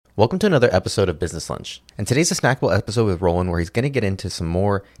Welcome to another episode of Business Lunch. And today's a snackable episode with Roland where he's going to get into some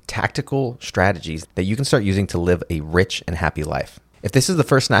more tactical strategies that you can start using to live a rich and happy life. If this is the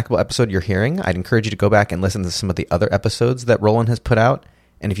first snackable episode you're hearing, I'd encourage you to go back and listen to some of the other episodes that Roland has put out.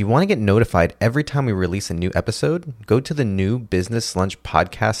 And if you want to get notified every time we release a new episode, go to the new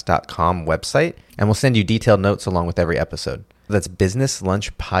businesslunchpodcast.com website and we'll send you detailed notes along with every episode. That's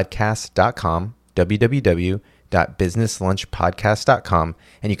businesslunchpodcast.com, www.businesslunchpodcast.com,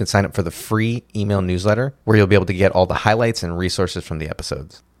 and you can sign up for the free email newsletter where you'll be able to get all the highlights and resources from the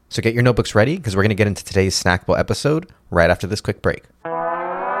episodes. So get your notebooks ready because we're going to get into today's snackable episode right after this quick break.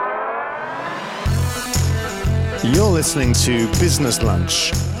 You're listening to Business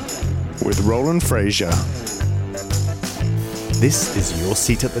Lunch with Roland Frazier. This is your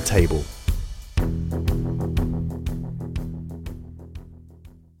seat at the table.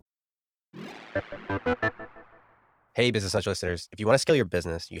 Hey, Business Lunch listeners, if you want to scale your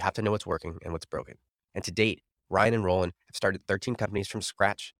business, you have to know what's working and what's broken. And to date, Ryan and Roland have started 13 companies from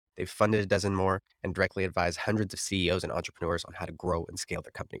scratch. They've funded a dozen more and directly advised hundreds of CEOs and entrepreneurs on how to grow and scale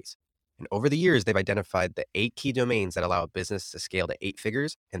their companies. And over the years, they've identified the 8 key domains that allow a business to scale to 8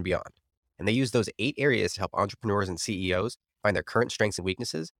 figures and beyond. And they use those 8 areas to help entrepreneurs and CEOs find their current strengths and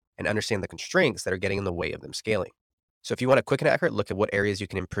weaknesses and understand the constraints that are getting in the way of them scaling. So if you want a quick and accurate look at what areas you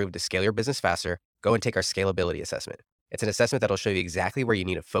can improve to scale your business faster, go and take our scalability assessment. It's an assessment that'll show you exactly where you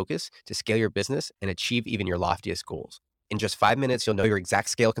need to focus to scale your business and achieve even your loftiest goals. In just 5 minutes, you'll know your exact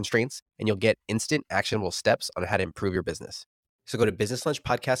scale constraints and you'll get instant actionable steps on how to improve your business. So go to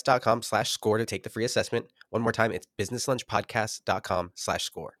businesslunchpodcast.com/score to take the free assessment. One more time, it's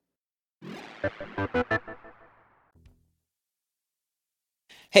businesslunchpodcast.com/score.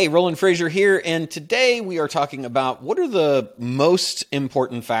 Hey, Roland Frazier here, and today we are talking about what are the most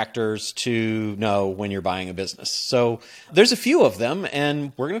important factors to know when you're buying a business. So there's a few of them,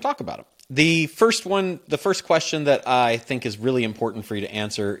 and we're going to talk about them. The first question that I think is really important for you to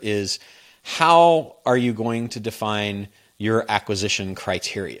answer is, how are you going to define your acquisition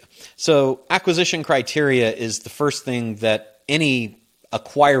criteria? So acquisition criteria is the first thing that any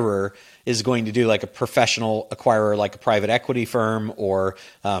acquirer is going to do, like a professional acquirer, like a private equity firm or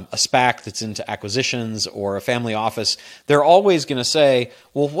a SPAC that's into acquisitions or a family office. They're always going to say,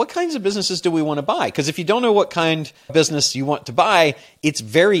 well, what kinds of businesses do we want to buy? Because if you don't know what kind of business you want to buy, it's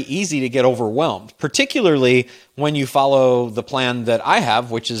very easy to get overwhelmed, particularly when you follow the plan that I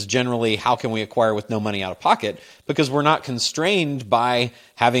have, which is generally how can we acquire with no money out of pocket, because we're not constrained by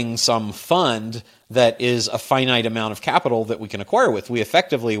having some fund that is a finite amount of capital that we can acquire with. We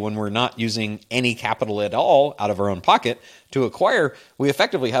effectively, when we're not using any capital at all out of our own pocket to acquire, we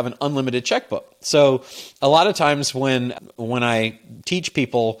effectively have an unlimited checkbook. So a lot of times when I teach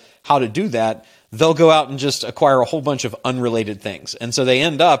people how to do that, they'll go out and just acquire a whole bunch of unrelated things. And so they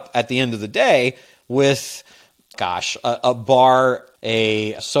end up at the end of the day with, a bar,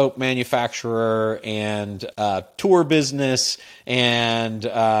 a soap manufacturer, and a tour business, and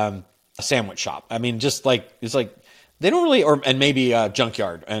a sandwich shop. I mean, it's like they don't really, and maybe a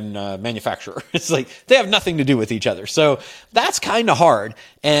junkyard and a manufacturer. It's like they have nothing to do with each other. So that's kind of hard,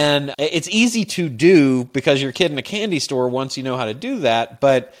 and it's easy to do because your kid in a candy store once you know how to do that.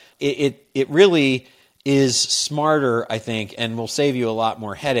 But it really is smarter, I think, and will save you a lot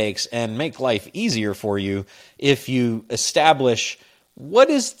more headaches and make life easier for you if you establish what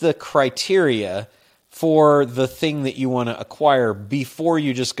is the criteria for the thing that you want to acquire before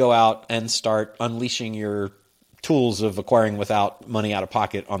you just go out and start unleashing your tools of acquiring without money out of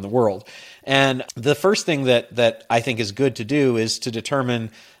pocket on the world. And the first thing that I think is good to do is to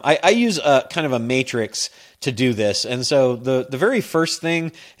determine, I use a kind of a matrix to do this. And so the very first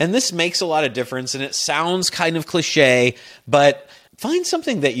thing, and this makes a lot of difference, and it sounds kind of cliche, but find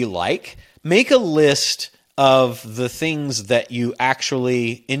something that you like, make a list of the things that you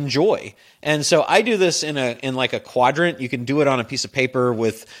actually enjoy. And so I do this in like a quadrant. You can do it on a piece of paper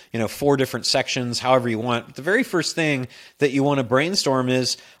with 4 different sections, however you want. The very first thing that you want to brainstorm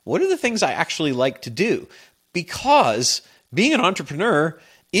is, what are the things I actually like to do? Because being an entrepreneur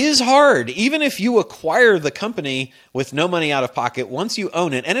is hard. Even if you acquire the company with no money out of pocket, once you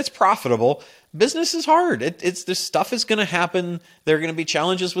own it and it's profitable, business is hard. This stuff is going to happen. There are going to be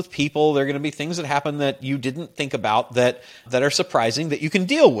challenges with people. There are going to be things that happen that you didn't think about that are surprising that you can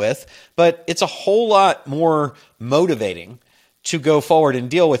deal with. But it's a whole lot more motivating to go forward and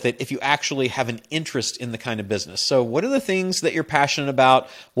deal with it if you actually have an interest in the kind of business. So what are the things that you're passionate about?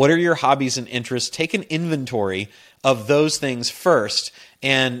 What are your hobbies and interests? Take an inventory of those things first.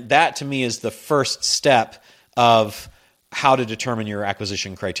 And that, to me, is the first step of how to determine your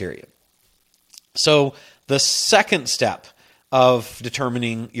acquisition criteria. So the second step of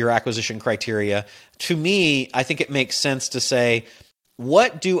determining your acquisition criteria, to me, I think it makes sense to say,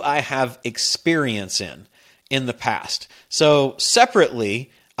 what do I have experience in the past? So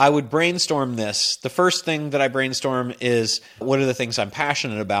separately, I would brainstorm this. The first thing that I brainstorm is, what are the things I'm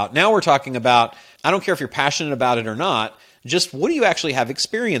passionate about? Now we're talking about, I don't care if you're passionate about it or not, just what do you actually have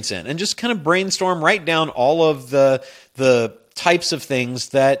experience in? And just kind of brainstorm, write down all of the types of things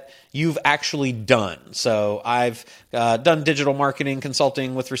that you've actually done. So I've done digital marketing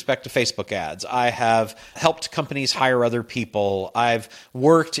consulting with respect to Facebook ads. I have helped companies hire other people. I've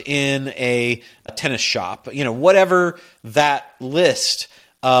worked in a tennis shop. Whatever that list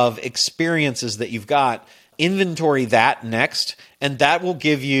of experiences that you've got, inventory that next, and that will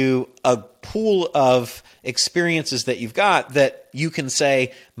give you a pool of experiences that you've got that you can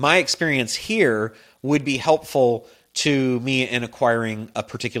say, my experience here would be helpful to me in acquiring a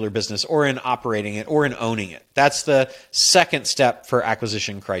particular business or in operating it or in owning it. That's the second step for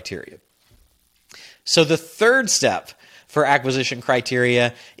acquisition criteria. So the third step for acquisition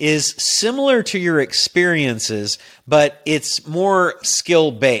criteria is similar to your experiences, but it's more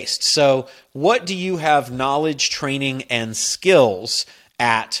skill-based. So what do you have knowledge, training, and skills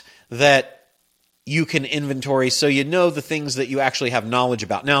at that you can inventory so you know the things that you actually have knowledge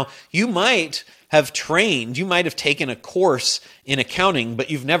about? Now, you might have taken a course in accounting, but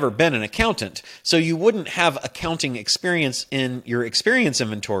you've never been an accountant. So you wouldn't have accounting experience in your experience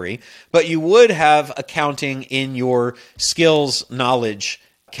inventory, but you would have accounting in your skills knowledge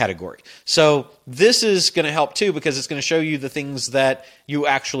category. So this is going to help too, because it's going to show you the things that you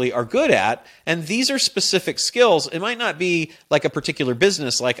actually are good at. And these are specific skills. It might not be like a particular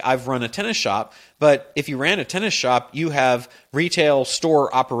business, like I've run a tennis shop, but if you ran a tennis shop, you have retail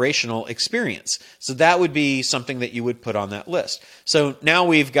store operational experience. So that would be something that you would put on that list. So now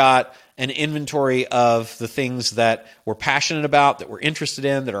we've got an inventory of the things that we're passionate about, that we're interested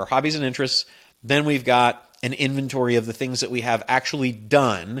in, that are hobbies and interests. Then we've got an inventory of the things that we have actually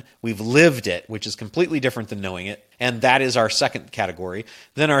done. We've lived it, which is completely different than knowing it. And that is our second category.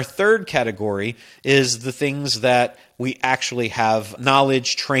 Then our third category is the things that we actually have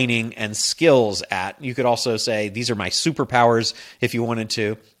knowledge, training, and skills at. You could also say, these are my superpowers if you wanted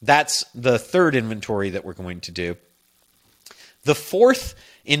to. That's the third inventory that we're going to do. The fourth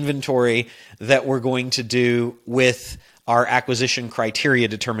inventory that we're going to do with our acquisition criteria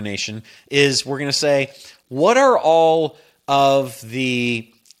determination is we're going to say, what are all of the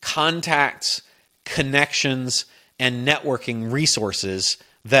contacts, connections, and networking resources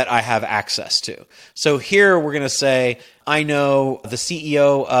that I have access to? So here we're going to say, I know the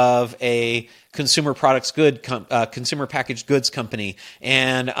CEO of a consumer packaged goods company,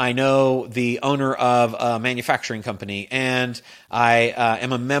 and I know the owner of a manufacturing company, and I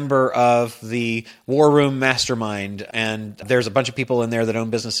am a member of the War Room Mastermind, and there's a bunch of people in there that own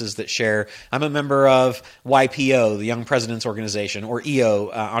businesses that share. I'm a member of YPO, the Young Presidents Organization, or EO,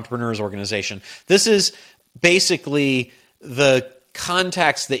 Entrepreneurs Organization. This is basically the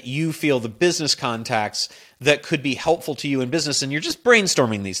contacts that you feel, the business contacts that could be helpful to you in business, and you're just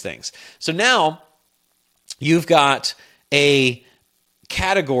brainstorming these things. So now you've got a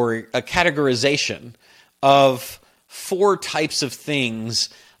categorization of 4 types of things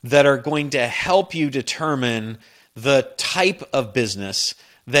that are going to help you determine the type of business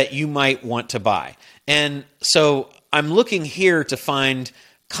that you might want to buy. And so I'm looking here to find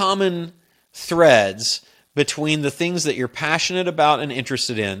common threads between the things that you're passionate about and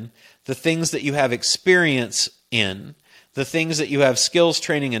interested in, the things that you have experience in, the things that you have skills,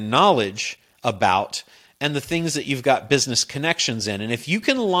 training, and knowledge about, and the things that you've got business connections in. And if you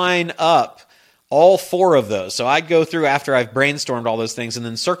can line up all 4 of those, so I'd go through after I've brainstormed all those things and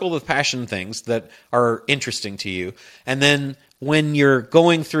then circle the passion things that are interesting to you. And then when you're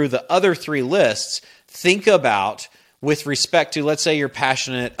going through the other 3 lists, think about, with respect to, let's say you're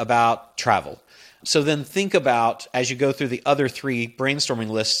passionate about travel. So then think about, as you go through the other 3 brainstorming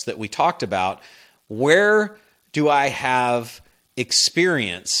lists that we talked about, where do I have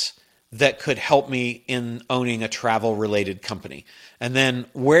experience that could help me in owning a travel-related company? And then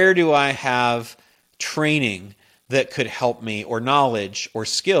where do I have training that could help me, or knowledge or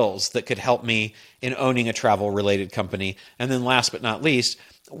skills that could help me in owning a travel-related company? And then last but not least,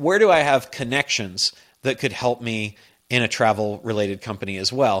 where do I have connections that could help me in a travel-related company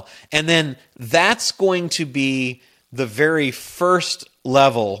as well? And then that's going to be the very first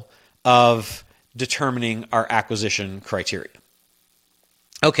level of determining our acquisition criteria.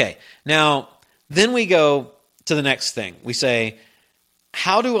 Okay, now then we go to the next thing. We say,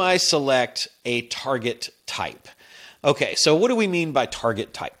 how do I select a target type? Okay, so what do we mean by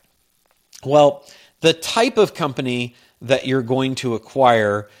target type? Well, the type of company that you're going to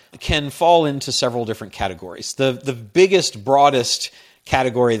acquire can fall into several different categories. The biggest, broadest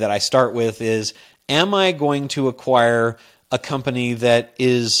category that I start with is, am I going to acquire a company that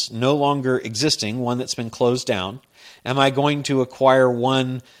is no longer existing, one that's been closed down? Am I going to acquire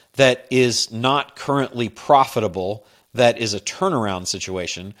one that is not currently profitable, that is a turnaround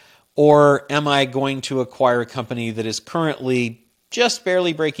situation? Or am I going to acquire a company that is currently just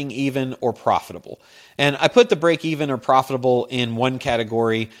barely breaking even or profitable? And I put the break even or profitable in one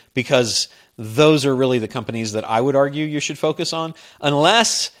category because those are really the companies that I would argue you should focus on.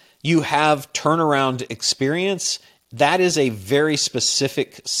 Unless you have turnaround experience, that is a very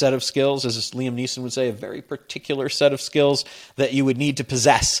specific set of skills, as Liam Neeson would say, a very particular set of skills that you would need to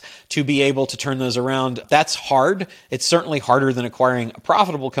possess to be able to turn those around. That's hard. It's certainly harder than acquiring a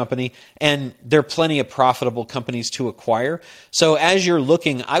profitable company, and there are plenty of profitable companies to acquire. So as you're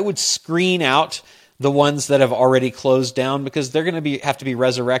looking, I would screen out the ones that have already closed down because they're going to have to be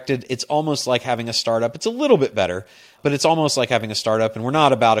resurrected. It's almost like having a startup. It's a little bit better, but it's almost like having a startup, and we're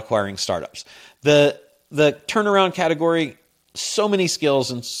not about acquiring startups. The turnaround category, so many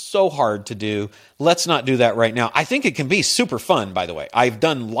skills and so hard to do. Let's not do that right now. I think it can be super fun, by the way. I've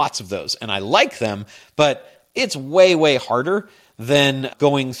done lots of those and I like them, but it's way, way harder than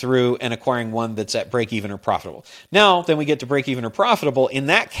going through and acquiring one that's at break even or profitable. Now, then we get to break even or profitable. In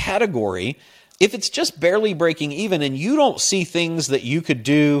that category, if it's just barely breaking even and you don't see things that you could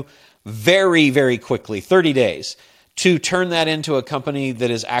do very, very quickly, 30 days, to turn that into a company that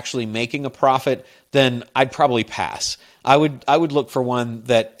is actually making a profit, then I'd probably pass. I would look for one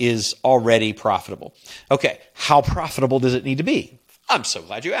that is already profitable. Okay, how profitable does it need to be? I'm so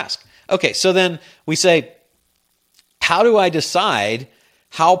glad you asked. Okay, so then we say, how do I decide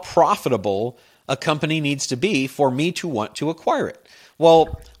how profitable a company needs to be for me to want to acquire it?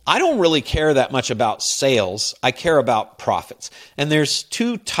 Well, I don't really care that much about sales. I care about profits. And there's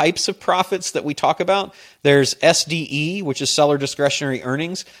two types of profits that we talk about. There's SDE, which is seller discretionary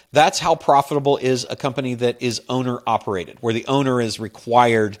earnings. That's how profitable is a company that is owner operated, where the owner is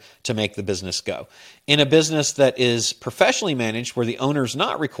required to make the business go. In a business that is professionally managed, where the owner is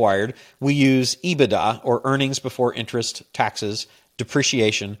not required, we use EBITDA, or earnings before interest, taxes,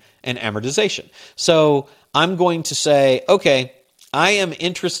 depreciation, and amortization. So I'm going to say, okay, I am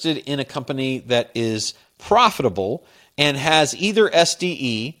interested in a company that is profitable and has either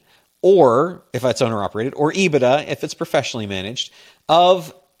SDE or, if it's owner operated, or EBITDA, if it's professionally managed,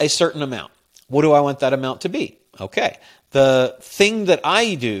 of a certain amount. What do I want that amount to be? Okay. The thing that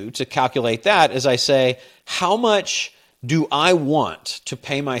I do to calculate that is I say, how much do I want to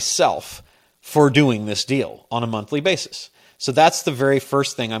pay myself for doing this deal on a monthly basis? So that's the very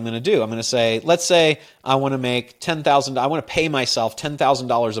first thing I'm going to do. I'm going to say, let's say I want to make $10,000. I want to pay myself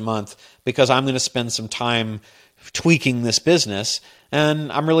 $10,000 a month because I'm going to spend some time tweaking this business.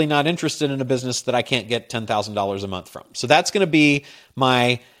 And I'm really not interested in a business that I can't get $10,000 a month from. So that's going to be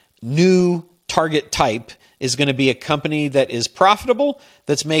my new target type, is going to be a company that is profitable,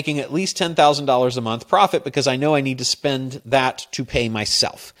 that's making at least $10,000 a month profit, because I know I need to spend that to pay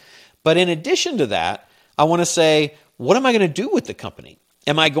myself. But in addition to that, I want to say, what am I going to do with the company?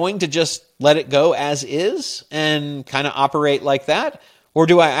 Am I going to just let it go as is and kind of operate like that? Or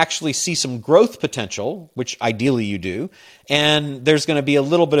do I actually see some growth potential, which ideally you do, and there's going to be a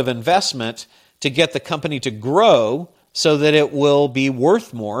little bit of investment to get the company to grow so that it will be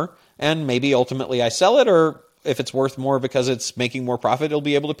worth more, and maybe ultimately I sell it, or if it's worth more because it's making more profit, it'll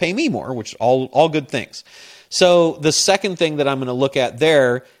be able to pay me more, which all good things. So the second thing that I'm going to look at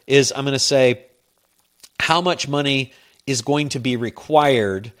there is I'm going to say, how much money is going to be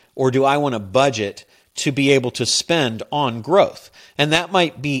required, or do I want to budget to be able to spend on growth? And that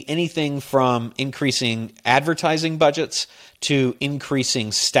might be anything from increasing advertising budgets to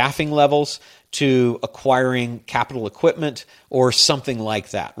increasing staffing levels to acquiring capital equipment or something like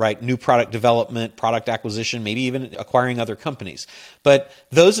that, right? New product development, product acquisition, maybe even acquiring other companies. But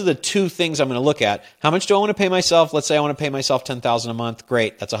those are the two things I'm going to look at. How much do I want to pay myself? Let's say I want to pay myself $10,000 a month.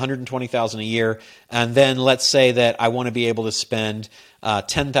 Great. That's $120,000 a year. And then let's say that I want to be able to spend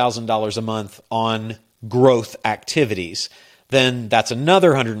 $10,000 a month on growth activities. Then that's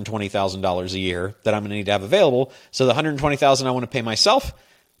another $120,000 a year that I'm going to need to have available. So the $120,000 I want to pay myself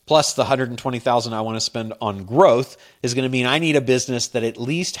plus the $120,000 I want to spend on growth is going to mean I need a business that at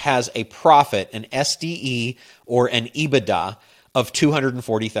least has a profit, an SDE or an EBITDA of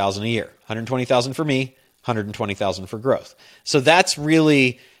 $240,000 a year. $120,000 for me, $120,000 for growth. So that's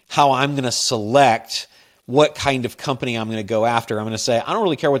really how I'm going to select what kind of company I'm going to go after. I'm going to say, I don't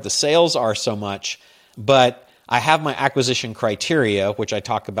really care what the sales are so much, but I have my acquisition criteria, which I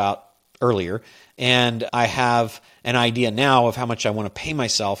talk about earlier, and I have an idea now of how much I want to pay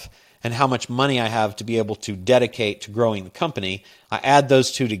myself and how much money I have to be able to dedicate to growing the company. I add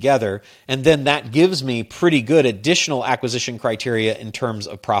those two together, and then that gives me pretty good additional acquisition criteria in terms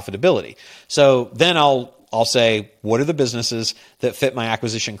of profitability. So then I'll say, what are the businesses that fit my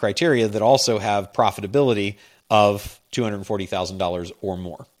acquisition criteria that also have profitability of $240,000 or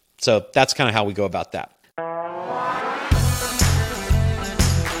more? So that's kind of how we go about that.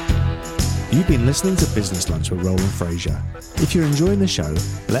 You've been listening to Business Lunch with Roland Frasier. If you're enjoying the show,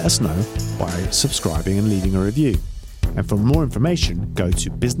 let us know by subscribing and leaving a review. And for more information, go to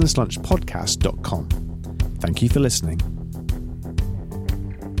businesslunchpodcast.com. Thank you for listening.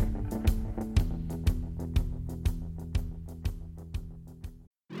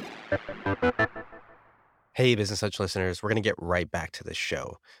 Hey, Business Lunch listeners, we're going to get right back to the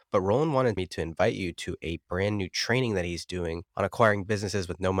show. But Roland wanted me to invite you to a brand new training that he's doing on acquiring businesses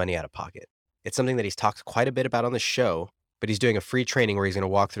with no money out of pocket. It's something that he's talked quite a bit about on the show, but he's doing a free training where he's going to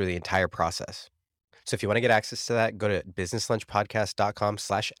walk through the entire process. So if you want to get access to that, go to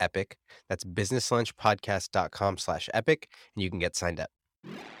businesslunchpodcast.com/epic. That's businesslunchpodcast.com/epic, and you can get signed up.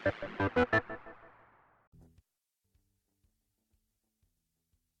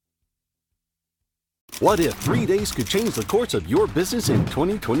 What if 3 days could change the course of your business in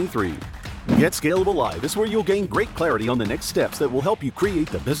 2023? Get Scalable Live is where you'll gain great clarity on the next steps that will help you create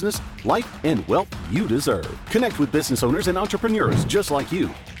the business, life, and wealth you deserve. Connect with business owners and entrepreneurs just like you,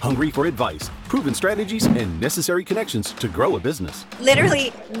 hungry for advice, proven strategies, and necessary connections to grow a business.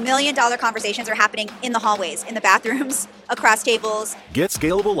 Literally million-dollar conversations are happening in the hallways, in the bathrooms, across tables. Get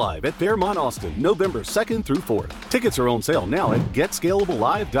Scalable Live at Fairmont Austin, November 2nd through 4th. Tickets are on sale now at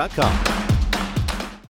getscalablelive.com.